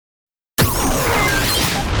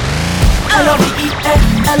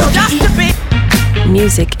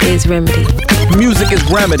Music is Remedy. Music is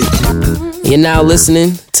Remedy. You're now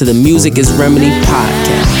listening to the Music is Remedy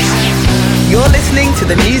podcast. You're listening to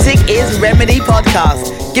the Music is Remedy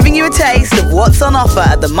podcast, giving you a taste of what's on offer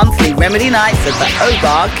at the monthly Remedy nights at the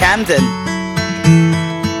O-Bar, Camden.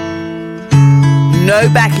 No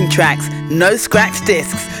backing tracks, no scratch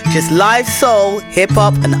discs, just live soul,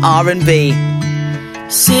 hip-hop and R&B.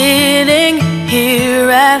 Sitting here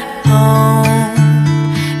at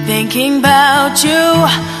home, thinking about you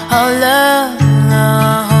all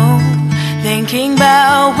alone, thinking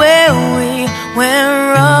about where we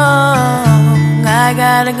went wrong. I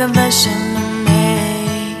got a confession to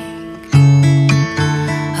make.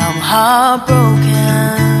 I'm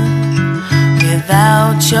heartbroken.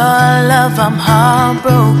 Without your love, I'm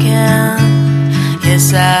heartbroken.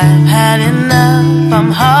 Yes, I've had enough.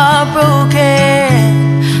 I'm heartbroken.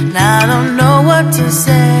 I don't know what to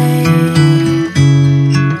say.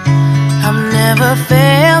 I've never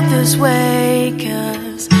felt this way,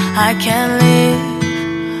 'cause I can't live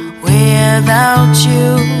without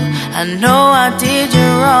you. I know I did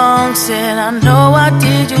you wrong, Sid. I know I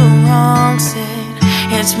did you wrong, Sid.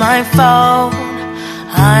 It's my fault,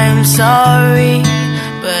 I'm sorry,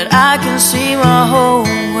 but I can see my whole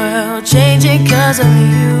world changing 'cause of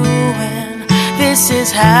you. And this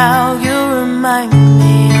is how you remind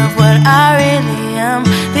me of what I really am.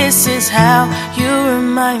 This is how you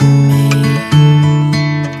remind me.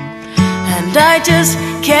 And I just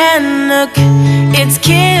can't look, it's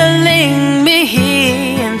killing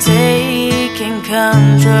me and taking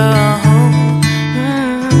control.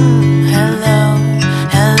 Hello,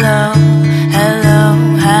 hello, hello, hello,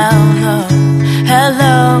 hello,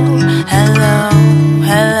 hello, hello,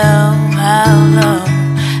 hello, hello,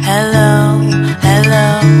 hello, hello,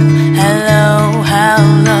 hello,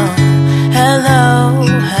 hello,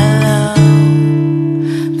 hello.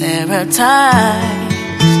 There are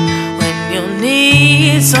times when you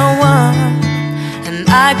need someone, and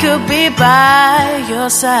I could be by your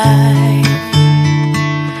side.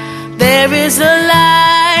 There is a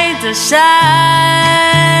light that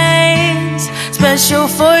shines special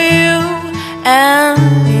for you and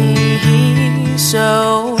me.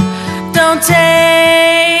 So don't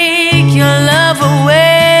take your love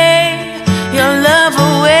away, your love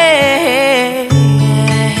away.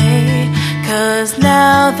 'Cause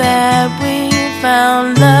now that we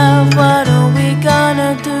found love, what are we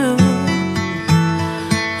gonna do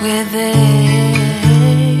with it?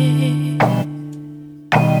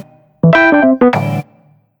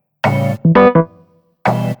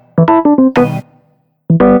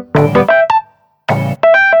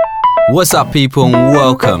 What's up, people, and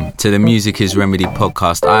welcome to the Music is Remedy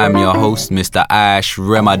podcast. I am your host, Mr. Ash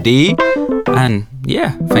Remedy, and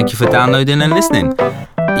yeah, thank you for downloading and listening.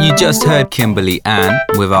 You just heard Kimberly Ann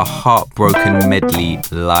with a Heartbroken medley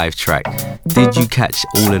live track. Did you catch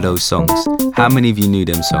all of those songs? How many of you knew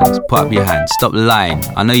them songs? Put up your hand. Stop lying.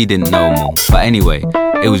 I know you didn't know them all. But anyway,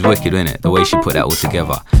 it was wicked, wasn't it? The way she put that all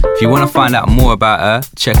together. If you want to find out more about her,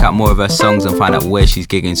 check out more of her songs and find out where she's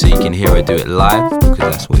gigging so you can hear her do it live,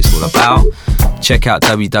 because that's what it's all about. Check out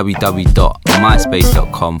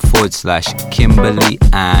www.myspace.com/Kimberly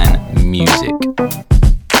Ann Music.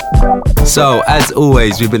 So, as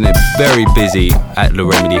always, we've been very busy at the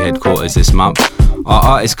Remedy headquarters this month. Our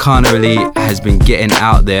artist Carnally has been getting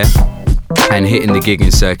out there and hitting the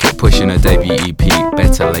gigging circuit, pushing her debut EP,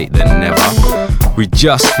 Better Late Than Never. We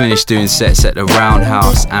just finished doing sets at the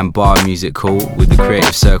Roundhouse and Bar Music Hall with the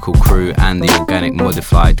Creative Circle crew and the Organic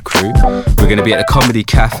Modified crew. We're going to be at the Comedy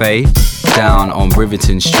Cafe down on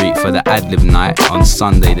Riverton Street for the Adlib night on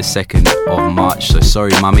Sunday the 2nd of March, so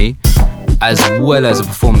sorry mummy. As well as a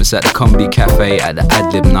performance at the Comedy Cafe at the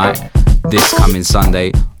Adlib night this coming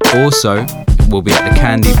Sunday. Also, we'll be at the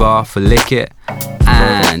Candy Bar for Lick It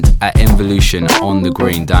and at Involution on the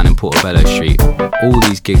Green down in Portobello Street. All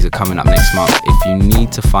these gigs are coming up next month. If you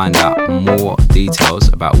need to find out more details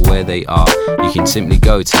about where they are, you can simply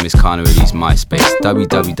go to Miss Carnally's MySpace,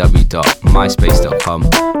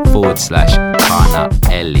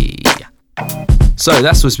 www.myspace.com/Carnally. So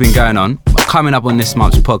that's what's been going on. Coming up on this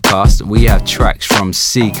month's podcast, we have tracks from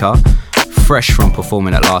Seeker, fresh from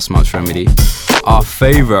performing at last month's Remedy, our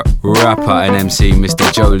favourite rapper and MC, Mr.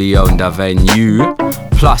 Joe Leone Davenu,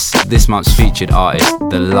 plus this month's featured artist,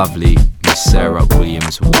 the lovely Miss Sarah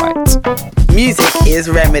Williams-White. Music is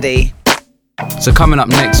Remedy. So coming up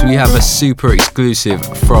next, we have a super exclusive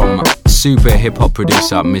from super hip-hop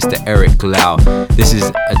producer Mr. Eric Lau. This is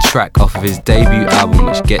a track off of his debut album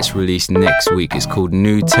which gets released next week. It's called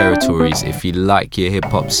New Territories. If you like your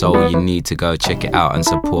hip-hop soul, you need to go check it out and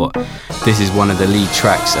support. This is one of the lead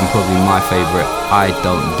tracks and probably my favourite, I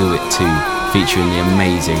Don't Do It Too, featuring the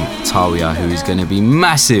amazing Tawiah, who is going to be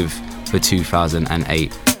massive for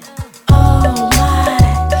 2008.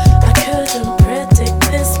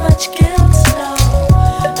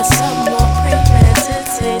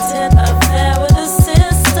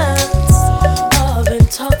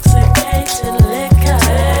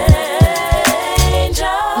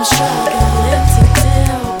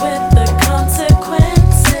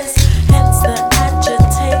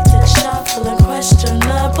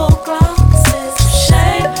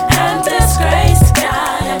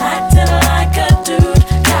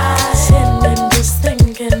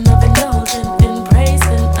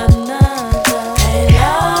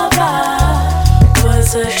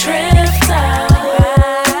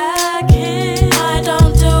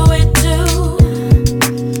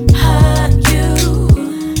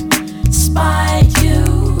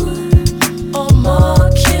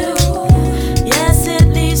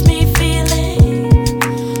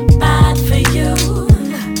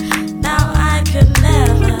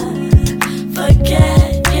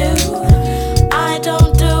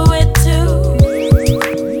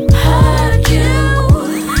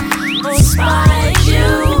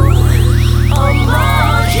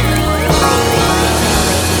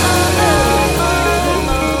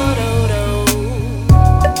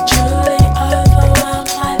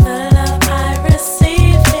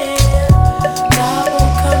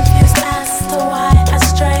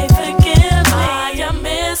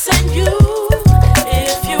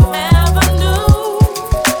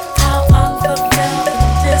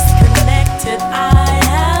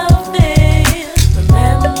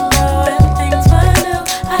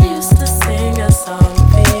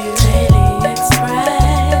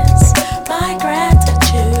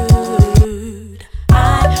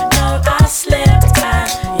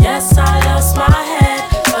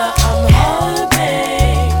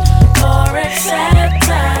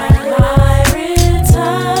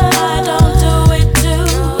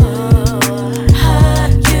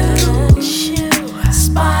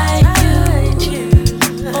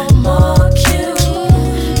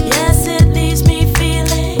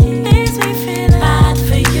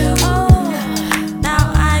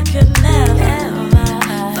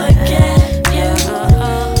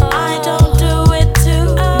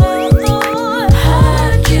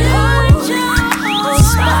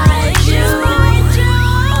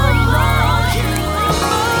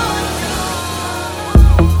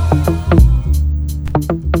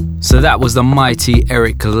 That was the mighty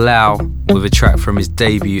Eric Lau with a track from his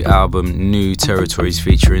debut album New Territories,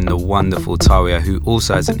 featuring the wonderful Tawiah, who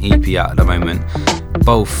also has an EP out at the moment.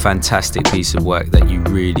 Both fantastic piece of work that you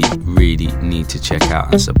really need to check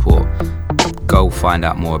out and support. Go find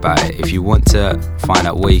out more about it. If you want to find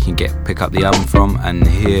out where you can pick up the album from and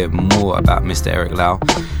hear more about Mr. Eric Lau,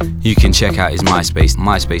 you can check out his MySpace,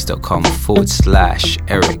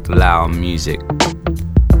 myspace.com/Eric Lau Music.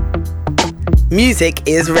 Music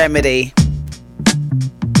is Remedy.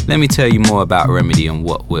 Let me tell you more about Remedy and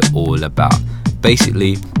what we're all about.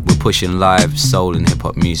 Basically, we're pushing live soul and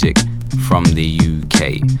hip-hop music from the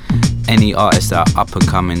UK. Any artists that are up and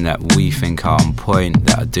coming that we think are on point,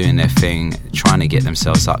 that are doing their thing, trying to get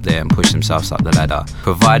themselves up there and push themselves up the ladder,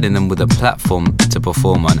 providing them with a platform to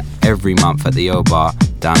perform on every month at the O Bar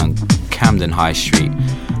down on Camden High Street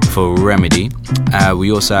for Remedy.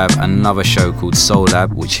 We also have another show called Soul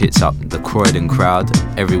Lab, which hits up the Croydon crowd.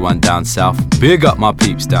 Everyone down south, big up my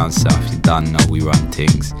peeps down south, you done know we run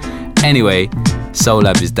things. Anyway, Soul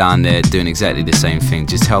Lab is down there doing exactly the same thing,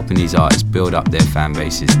 just helping these artists build up their fan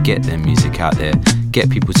bases, get their music out there, get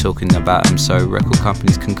people talking about them so record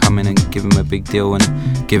companies can come in and give them a big deal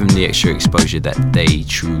and give them the extra exposure that they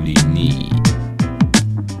truly need.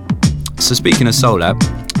 So speaking of Soul Lab,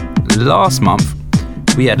 last month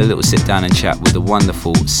we had a little sit down and chat with the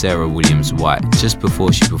wonderful Sarah Williams-White just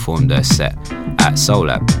before she performed her set at Soul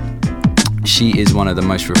Lab. She is one of the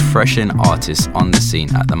most refreshing artists on the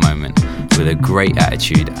scene at the moment, with a great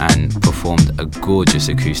attitude, and performed a gorgeous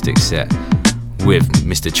acoustic set with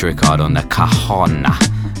Mr. Tricard on the cajona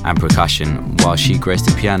and percussion while she graced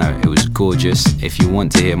the piano. It was gorgeous. If you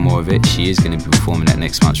want to hear more of it, she is going to be performing at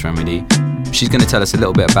next month's Remedy. She's going to tell us a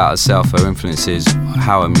little bit about herself, her influences,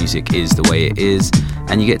 how her music is the way it is,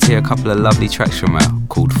 and you get to hear a couple of lovely tracks from her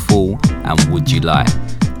called Fool and Would You Lie.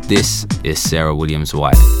 This is Sarah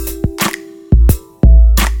Williams-White.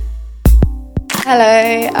 Hello,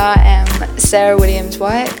 I am Sarah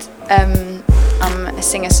Williams-White. I'm a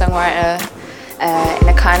singer-songwriter in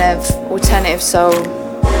a kind of alternative soul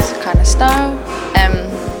kind of style.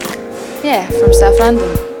 From South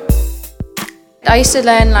London. I used to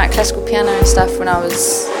learn like classical piano and stuff when I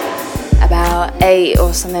was about 8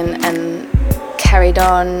 or something, and carried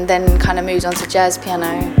on, then kind of moved on to jazz piano,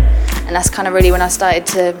 and that's kind of really when I started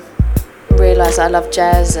to realise I love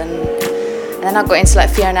jazz, and then I got into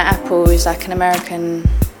like Fiona Apple, who's like an American,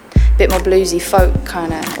 bit more bluesy folk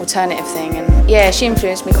kind of alternative thing, and yeah, she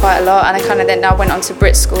influenced me quite a lot, and I went on to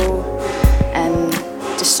Brit School and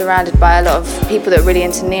just surrounded by a lot of people that are really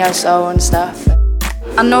into neo soul and stuff.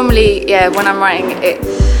 And normally, when I'm writing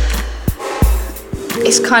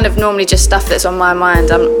it's kind of normally just stuff that's on my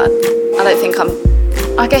mind. I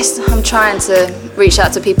guess I'm trying to reach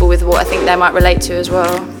out to people with what I think they might relate to as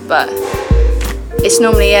well, but it's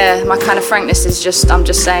normally, my kind of frankness is I'm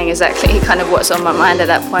just saying exactly kind of what's on my mind at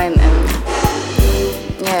that point, and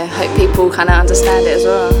hope people kind of understand it as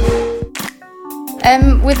well.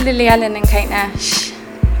 With Lily Allen and Kate Nash,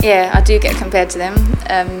 I do get compared to them.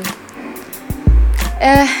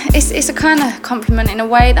 It's a kind of compliment in a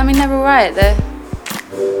way. I mean, they're all right.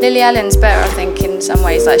 Lily Allen's better, I think, in some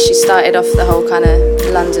ways. Like, she started off the whole kind of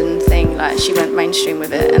London thing. Like, she went mainstream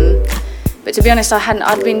with it. But to be honest,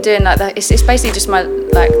 I'd been doing like that. It's basically just my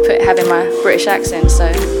having my British accent.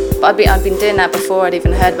 So, but I'd been doing that before I'd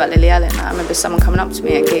even heard about Lily Allen. Like, I remember someone coming up to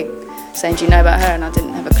me at a gig saying, "Do you know about her?" And I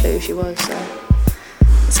didn't have a clue who she was. So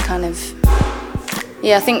it's kind of,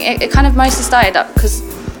 I think it kind of mostly started up because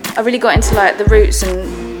I really got into like the roots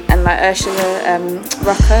and like Ursula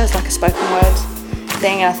Rucker as like a spoken word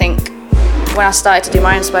thing, and I think when I started to do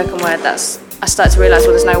my own spoken word, I started to realise,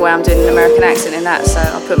 well, there's no way I'm doing an American accent in that, so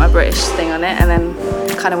I put my British thing on it, and then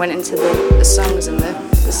kind of went into the songs and the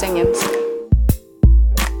singing.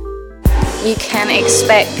 You can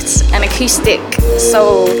expect an acoustic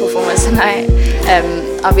soul performance tonight.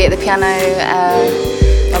 I'll be at the piano.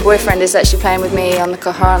 My boyfriend is actually playing with me on the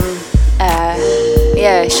cajon.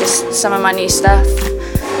 It's just some of my new stuff,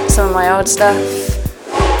 some of my old stuff,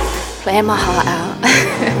 playing my heart out.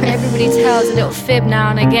 Everybody tells a little fib now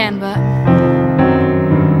and again, but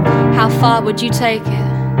how far would you take it?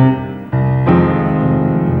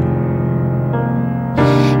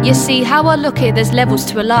 You see, how I look at it, there's levels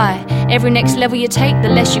to a lie. Every next level you take, the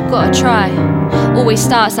less you've got to try. Always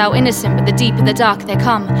starts out innocent, but the deeper the darker they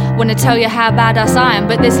come. Wanna tell you how badass I am,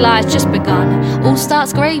 but this lie's just begun. All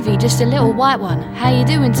starts gravy, just a little white one. How you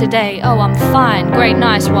doing today? Oh, I'm fine, great,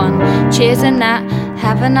 nice one. Cheers and that,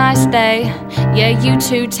 have a nice day. Yeah, you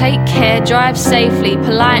too, take care, drive safely.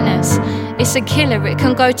 Politeness, it's a killer, it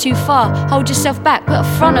can go too far. Hold yourself back, put a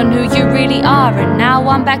front on who you really are. And now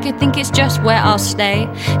I'm back, you think it's just where I'll stay.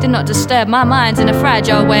 Do not disturb my mind in a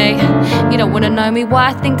fragile way. You don't wanna know me, what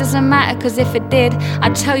I think doesn't matter, cause if it did,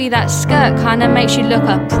 I'd tell you that skirt kinda makes you look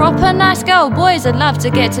a proper nice girl. Boys I'd love to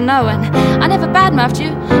get to know, and I never badmouthed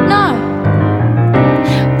you, no.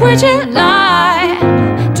 Would you like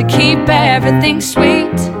to keep everything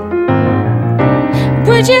sweet?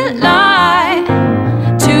 Would you like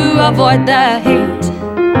to avoid the heat?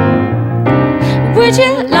 Would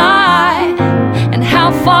you lie? And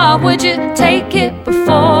how far would you take it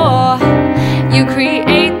before you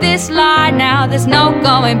create this lie? Now there's no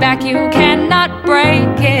going back, you cannot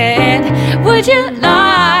break it. Would you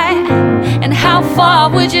lie? And how far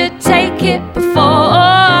would you take it before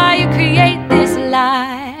you create this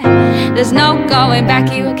lie? There's no going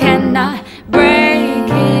back, you cannot break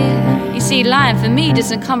it. You see, lying for me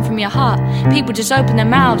doesn't come from your heart. People just open their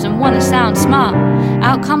mouths and want to sound smart.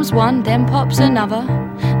 Out comes one, then pops another.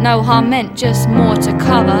 No harm meant, just more to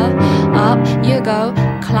cover. Up you go,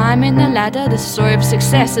 climbing the ladder. The story of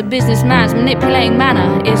success, a businessman's manipulating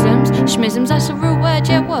mannerisms. Schmisms, that's a real word,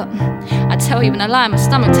 yeah, what? I tell you when I lie, my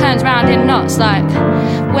stomach turns round in knots. Like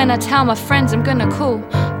when I tell my friends I'm gonna call.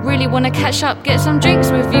 Really wanna catch up, get some drinks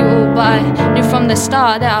with you all. But I knew from the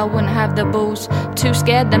start that I wouldn't have the balls. Too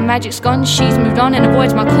scared, the magic's gone, she's moved on and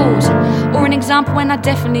avoids my calls. Or an example when I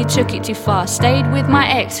definitely took it too far. Stayed with my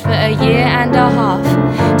ex for a year and a half.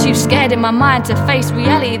 Too scared in my mind to face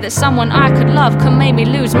reality that someone I could love could make me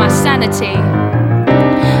lose my sanity.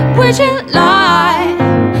 Would you lie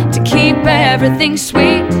to keep everything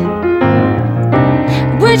sweet?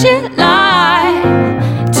 Would you lie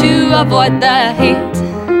to avoid the heat?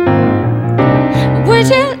 Would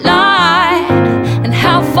you lie? And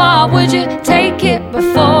how far would you take it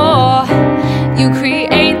before you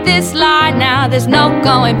create this lie? Now there's no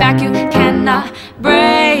going back, you cannot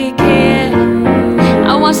break it.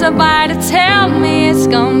 I want somebody to tell me it's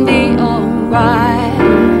gonna be alright.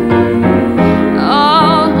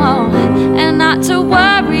 Oh, and not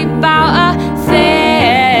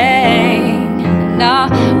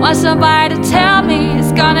want somebody to tell me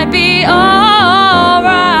it's gonna be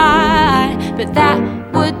alright, but that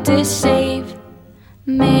would deceive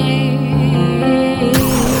me.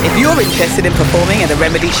 If you're interested in performing at the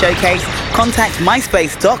Remedy Showcase, contact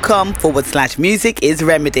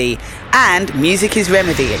myspace.com/musicisremedy and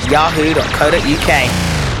musicisremedy@yahoo.co.uk.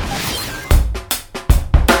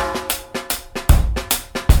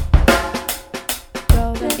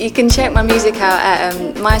 You can check my music out at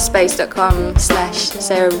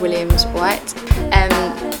myspace.com/SarahWilliamsWhite.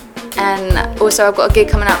 And also I've got a gig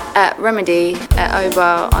coming up at Remedy at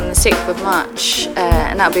O-Bar on the 6th of March,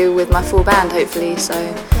 and that'll be with my full band hopefully, so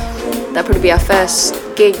that'll probably be our first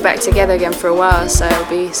gig back together again for a while, so it'll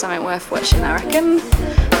be something worth watching, I reckon.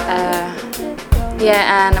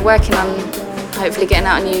 And working on hopefully getting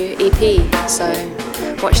out a new EP, so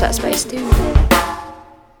watch that space too.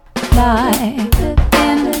 Lying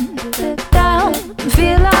down,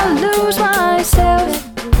 feel I lose myself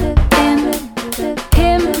in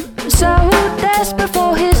him, so desperate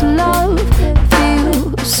for his love,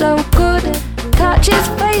 feels so good, touch his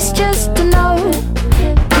face just to know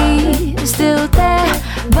he's still there,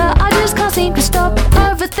 but I just can't seem to stop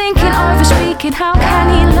overthinking, overspeaking. How can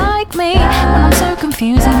he like me when I'm so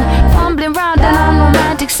confusing, fumbling round an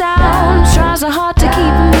unromantic sound, trying so hard to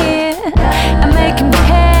keep him here and make him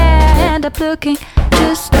care, end up looking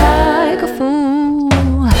just like a fool.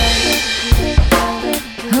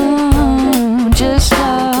 Just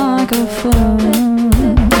like a fool.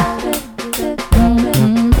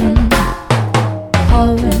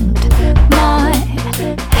 Hold my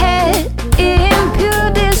head in pure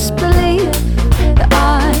disbelief that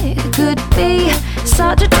I could be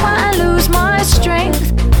such a twat and lose my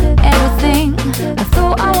strength. Everything I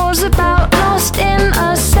thought I was about lost in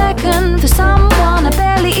a second for someone I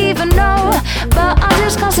barely even know, but I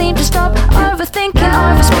just can't seem to stop overthinking,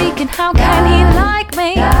 overspeaking. How can he like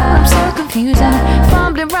me? I'm so confusing,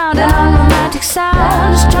 fumbling round an unromantic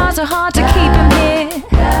sounds, trying so hard to keep him here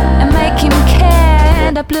and make him care,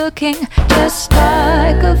 end up looking just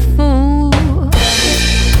like a fool.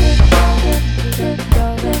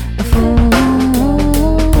 A fool.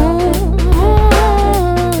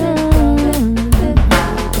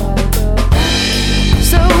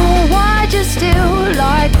 So why'd you still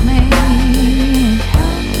like me?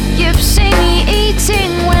 You've seen me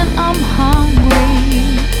eating when I'm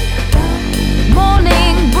hungry,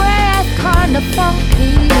 morning breath kinda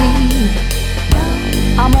funky,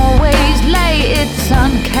 I'm always late, it's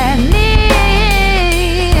uncanny,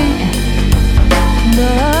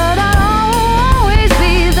 but I'll always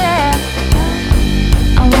be there.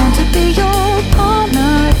 I want to be your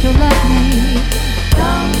partner if you'll let me,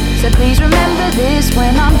 so please remember this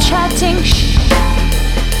when I'm chatting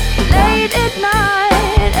late at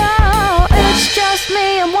night. Oh, it's just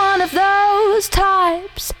me, I'm one of those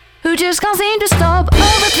types who just can't seem to stop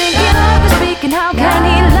overthinking, overspeaking. How can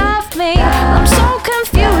he love me? I'm so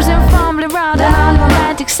confused and fumbling around an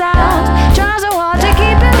unromantic sound, trying so hard to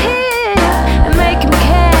keep him here and make him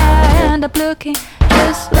care, end up looking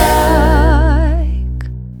just like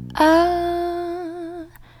a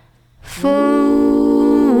fool.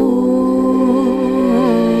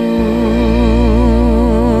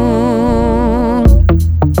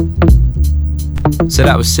 So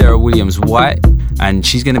that was Sarah Williams-White, and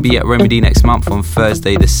she's going to be at Remedy next month on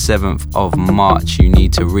Thursday the 7th of March. You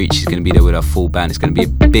need to reach. She's going to be there with her full band. It's going to be a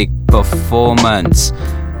big performance.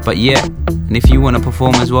 But yeah, and if you want to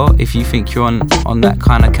perform as well, if you think you're on that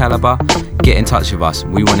kind of caliber, get in touch with us.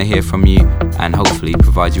 We want to hear from you and hopefully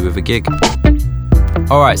provide you with a gig.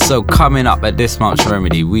 Alright, so coming up at this month's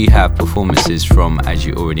Remedy, we have performances from, as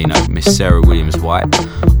you already know, Miss Sarah Williams-White.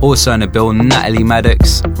 Also in the bill, Natalie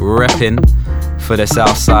Maddox, repping for the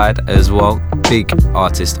South Side as well. Big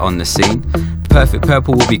artist on the scene. Perfect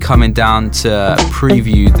Purple will be coming down to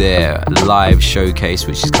preview their live showcase,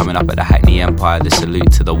 which is coming up at the Hackney Empire, the Salute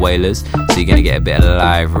to the Wailers. So you're going to get a bit of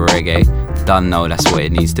live reggae. Done know that's what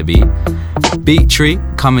it needs to be. Beat Tree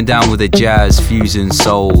coming down with a jazz, fusion,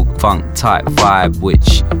 soul, funk type vibe,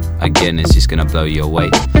 which again is just going to blow you away.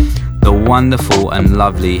 The wonderful and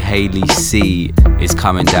lovely Hayley C is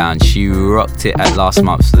coming down. She rocked it at last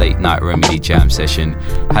month's late night Remedy jam session.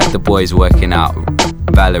 Had the boys working out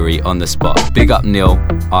Valerie on the spot. Big up Neil,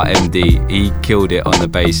 our MD. He killed it on the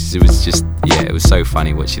bass. It was just, yeah, it was so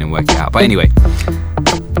funny watching him work it out. But anyway,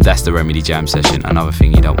 that's the Remedy jam session. Another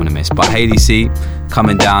thing you don't want to miss. But Hayley C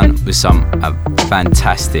coming down with some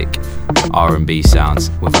fantastic R&B sounds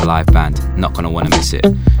with a live band. Not going to want to miss it.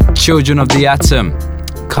 Children of the Atom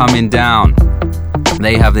coming down.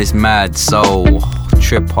 They have this mad soul,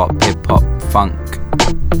 trip hop, hip hop, funk,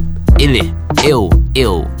 ill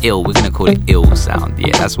ill. We're gonna call it ill sound.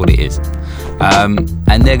 Yeah, that's what it is.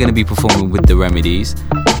 And they're gonna be performing with the Remedies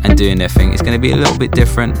and doing their thing. It's gonna be a little bit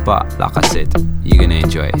different, but like I said, you're gonna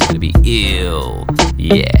enjoy it. It's gonna be ill.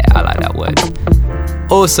 Yeah, I like that word.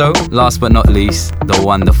 Also, last but not least, the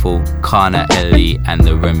wonderful Kana Ellie and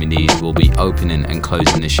the Remedies will be opening and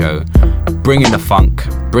closing the show, bringing the funk,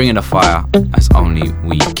 bringing the fire as only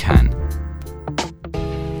we can.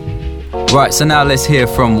 Right, so now let's hear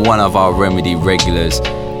from one of our Remedy regulars.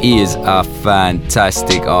 He is a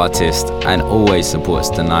fantastic artist and always supports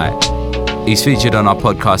the night. He's featured on our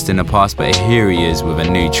podcast in the past, but here he is with a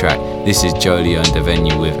new track. This is Jolyon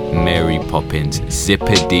Devenue with Mary Poppins.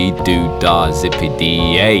 Zippity-doo-dah,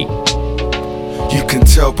 zippity-yay. You can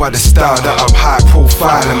tell by the style that I'm high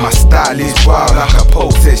profile, and my style is wild like a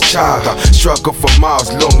possessed child. I struggle for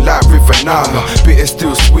miles long like River Nile. Bitter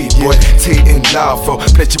still sweet, boy, tating lava.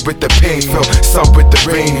 Pleasure with the pain, felt sun with the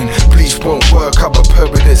rain. Bleach won't work, I'm a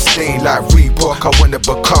permanent stain like Reebok. I wanna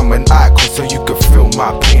become an icon so you can feel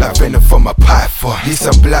my pain like venom from a python. Yes,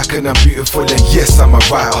 I'm black and I'm beautiful, and yes, I'm a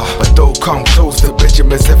writer, but don't come close to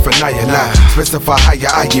Benjamin Zephaniah. Like, specify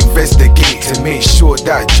higher, I investigate to make sure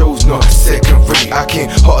that Joe's not second rate. I came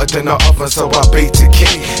hotter than the oven, so I baked a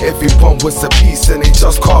cake. Everyone was a piece and they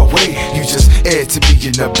just can't wait. You just air to be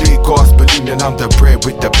in a big ass balloon, and I'm the bread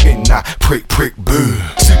with the pin. Now prick, prick, boom.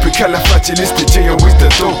 Supercalifragilistic, always the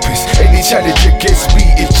dopest. Any challenge against me,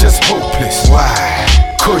 it's just hopeless. Why?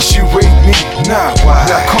 Cause you ain't me, nah, why?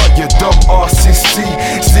 Now can't you dumb RCC?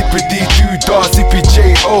 Zippity-doo-dah,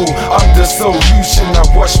 zippy-J-O. I'm the solution, now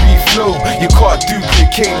watch me flow. You can't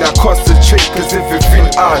duplicate, now concentrate, cause everything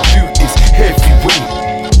I do is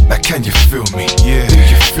heavyweight. Now can you feel me? Yeah. Do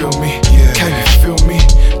you feel me? Yeah. Can you feel me?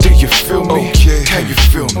 Do you feel me? Okay. Can you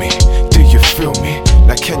feel me? Do you feel me?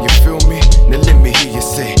 Now can you feel me? Now let me hear you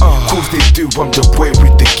say, cause they do, I'm the boy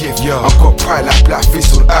with the gift. I've got pride like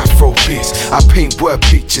Blackface on Afro beats. I paint word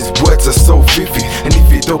pictures, words are so vivid. And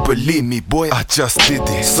if you don't believe me, boy, I just did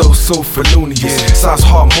it. So felonious, sounds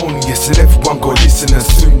harmonious, and everyone go listen and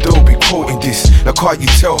soon they'll be quoting this. Now can't you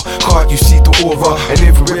tell, can't you see the aura? And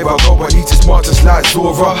everywhere I go I need to smart just like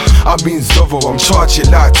Zora. I mean Zorro, I'm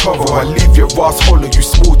charging like Toro. I leave your ass hollow, you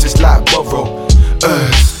small just like Burrow.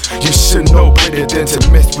 You should know better than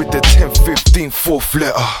to mess with the 10, 15, 4th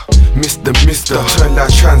letter. Mister, turn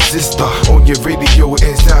like transistor. On your radio,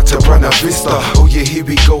 ends out to Buena Vista. Oh yeah, here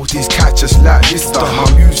we go, these catchers like Lister. My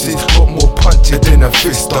music's got more punches than a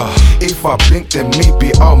vista. If I blink, then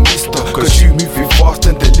maybe I'll miss her. Cause you moving fast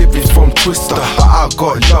and the lyrics from Twister. But I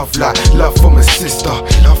got love like love from a sister.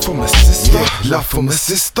 Love from a sister, yeah, love from a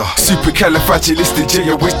sister. Supercalifragilistic,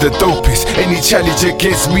 J with the dopest. Any challenge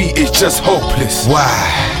against me is just hopeless.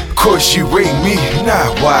 Why? Cause you ain't me,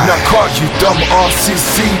 nah, why? Now can't you dumb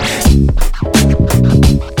RCC?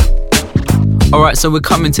 Alright, so we're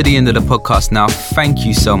coming to the end of the podcast now. Thank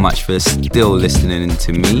you so much for still listening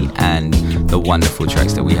to me and the wonderful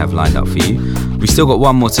tracks that we have lined up for you. We still got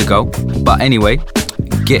one more to go, but anyway,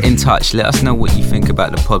 get in touch. Let us know what you think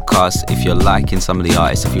about the podcast. If you're liking some of the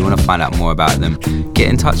artists, if you want to find out more about them, get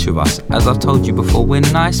in touch with us. As I've told you before, we're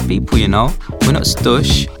nice people, you know. We're not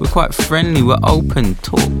stush. We're quite friendly. We're open.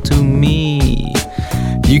 Talk to me.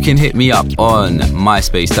 You can hit me up on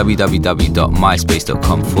MySpace,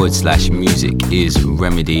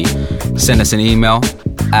 www.myspace.com/musicisremedy. Send us an email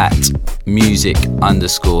at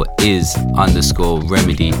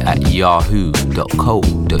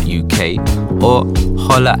music_is_remedy@yahoo.co.uk or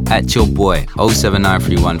holla at your boy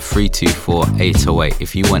 07931 324 808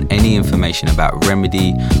 if you want any information about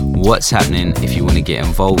Remedy, what's happening, if you want to get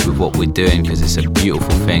involved with what we're doing, because it's a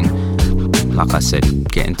beautiful thing. Like I said,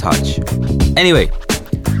 get in touch. Anyway,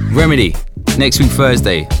 Remedy, next week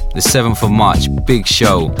Thursday, the 7th of March, big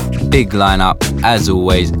show, big lineup, as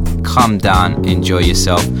always. Come down, enjoy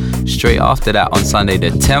yourself. Straight after that, on Sunday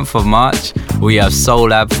the 10th of March, we have Soul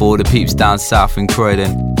Lab for all the peeps down south in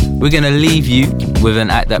Croydon. We're going to leave you with an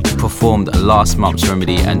act that performed last month's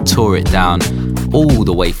Remedy and tore it down all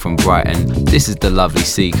the way from Brighton. This is the lovely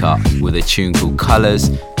Seeker with a tune called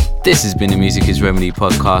Colours. This has been the Music is Remedy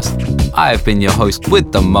podcast. I have been your host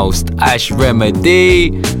with the most, Ash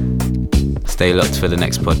Remedy. Stay locked for the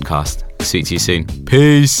next podcast. Speak to you soon.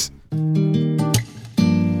 Peace.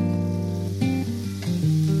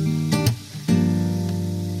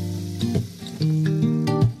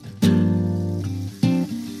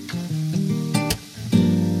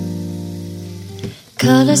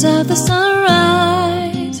 Colors of the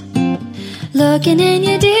sunrise, looking in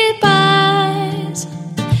your deep eyes,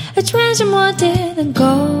 a treasure more dear than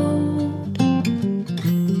gold.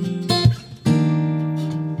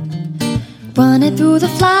 Running through the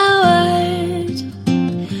flowers,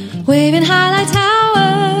 waving high like towers.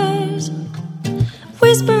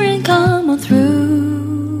 through.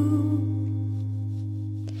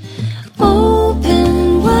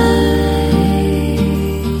 Open wide,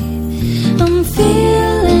 I'm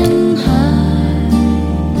feeling high.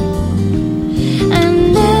 I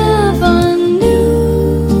never knew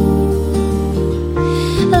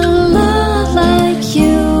a love like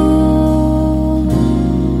you.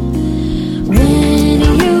 When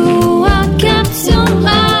you walk up to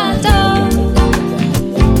my door,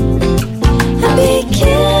 I'll be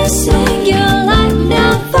kissing you like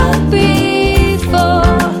never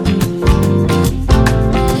before.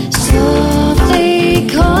 Softly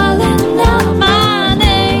calling out my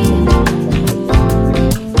name,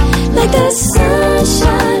 like the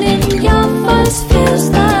sunshine in your voice feels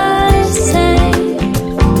the same.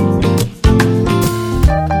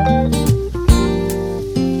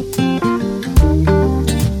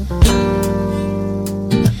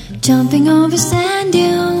 Jumping over sand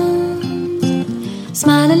dunes,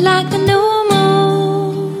 smiling like the new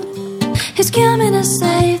moon is coming to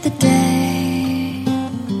save the day.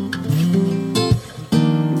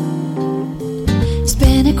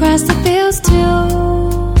 Spin across the fields to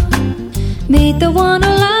meet the one who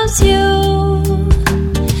loves you,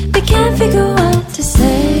 but can't figure what to say.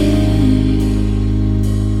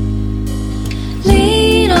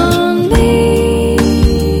 Lean on me,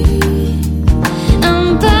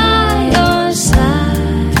 I'm by your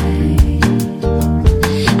side.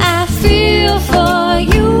 I feel for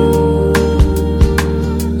you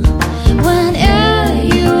whenever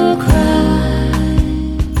you cry.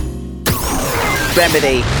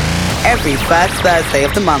 Remedy, every first Thursday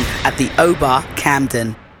of the month at the O Bar,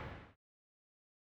 Camden.